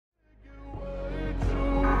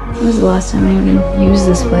When was the last time anyone used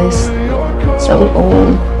this place? It's so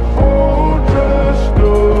old.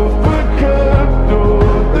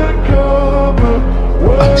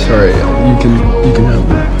 I'm sorry, you can have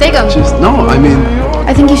them. Take them. No, I mean...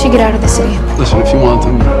 I think you should get out of the city. Listen, if you want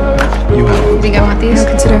them, you have them. You think I want these? No,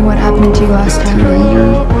 considering what happened to you last time.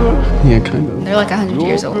 Yeah, kind of. They're like 100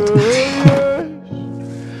 years old.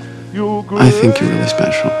 I think you're really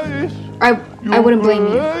special. I wouldn't blame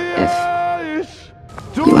you if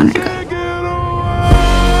you wanted to go. I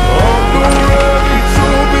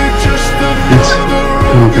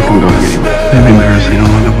don't think I'm going anywhere. Maybe Maris, you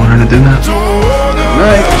don't want her to do that.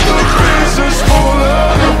 Right.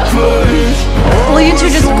 Will you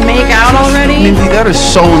two just make out already? Mindy, that is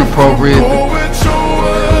so inappropriate. Four,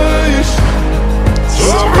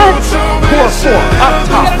 up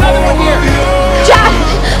top, all the way here. Chad!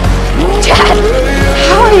 Chad!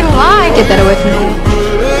 How are you alive? Get that away from me.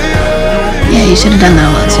 Yeah, you should have done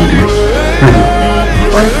that a lot sooner.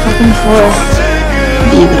 Or fucking floor.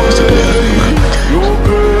 You could also do that a lot more times.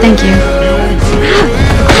 Thank you.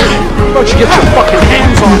 Don't you get your fucking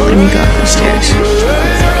hands on Not when you go up the stairs.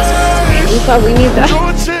 You probably need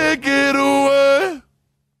that.